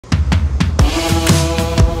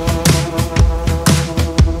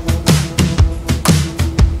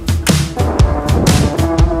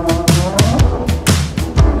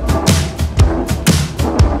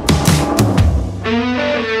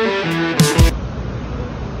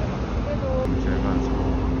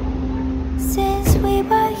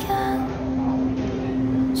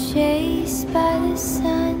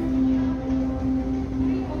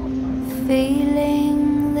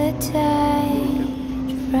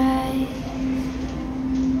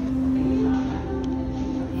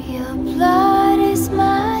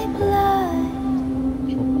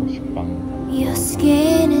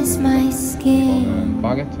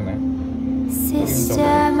바게트네. Sister,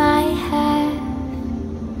 I have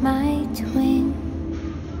my twin.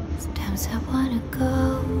 Sometimes I wanna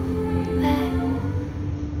go back.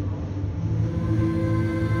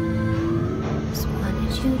 Just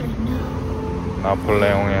wanted you to know.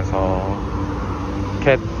 나폴레옹에서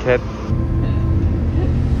캣.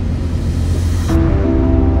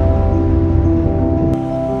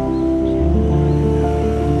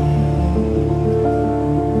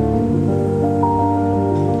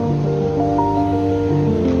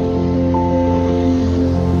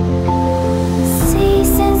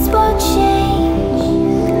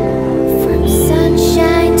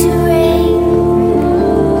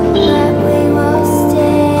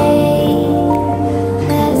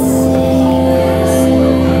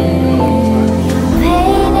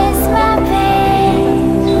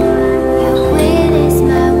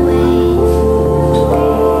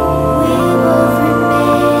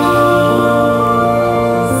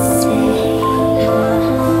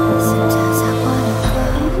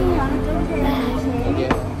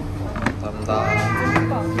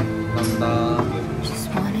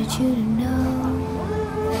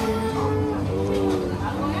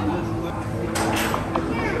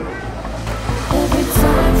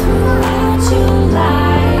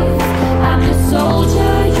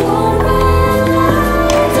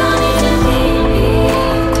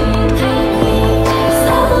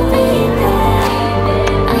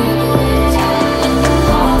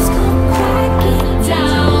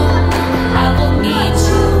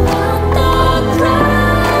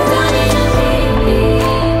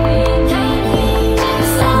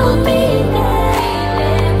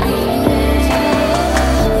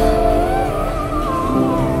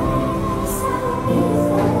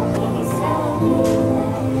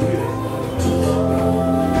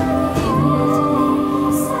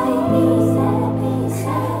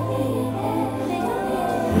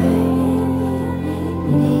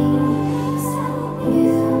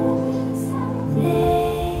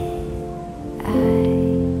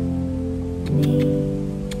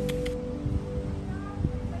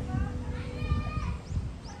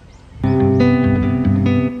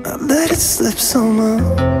 Slip somehow.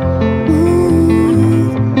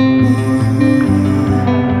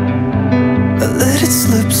 I let it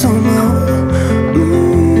slip somehow.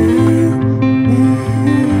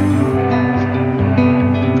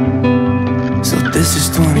 So this is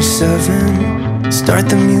 27. Start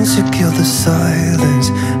the music, kill the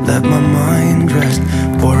silence. Let my mind rest.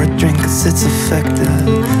 Pour a drink cause it's effective.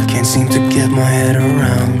 Can't seem to get my head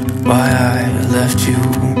around why I left you.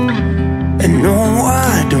 And no,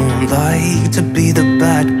 I don't like to be the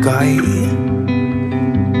bad guy.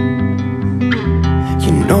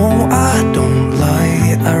 You know I don't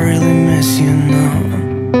lie, I really miss you now.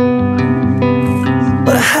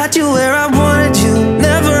 But I had you where I wanted you,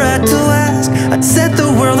 never had to ask. I'd set the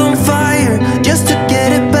world on fire just to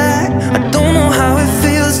get it back. I don't know how it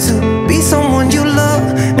feels to be someone you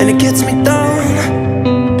love and it gets me down.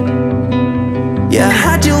 Yeah, I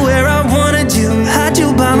had you where I wanted you, had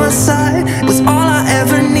you by my side. It was all I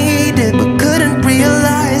ever needed, but couldn't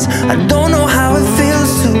realize. I don't know how it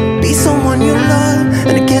feels to be someone you love,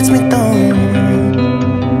 and it gets me down.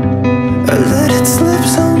 I let it slip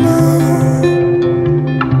somehow.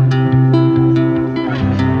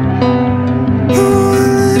 Oh, I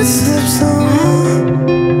let it slip somehow.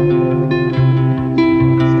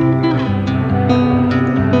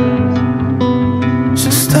 So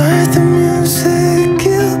start the music,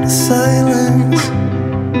 kill the silence.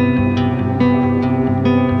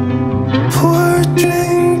 Pour a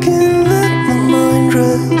drink and let my mind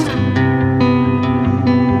rest.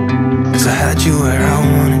 Cause I had you where I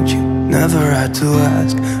wanted you, never had to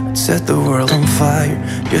ask. I'd set the world on fire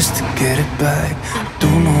just to get it back.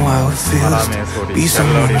 Don't know how it feels to be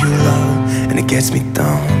someone you love, and it gets me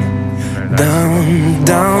down, down,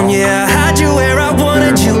 down. Yeah, I had you where I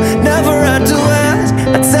wanted you, never had to ask.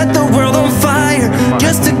 I'd set the world on fire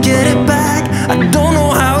just to get it back. I don't know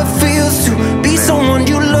how it feels to be someone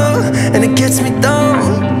you love, and it gets me down.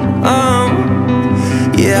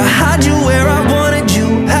 Yeah, I had you where I wanted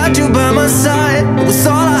you, had you by my side. It was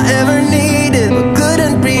all I ever needed, but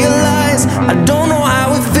couldn't realize. I don't know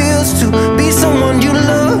how it feels to be someone you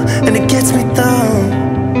love, and it gets me down.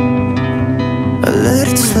 I let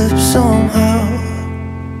it slip somehow.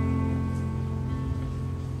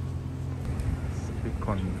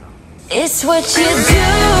 It's what you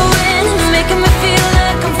do.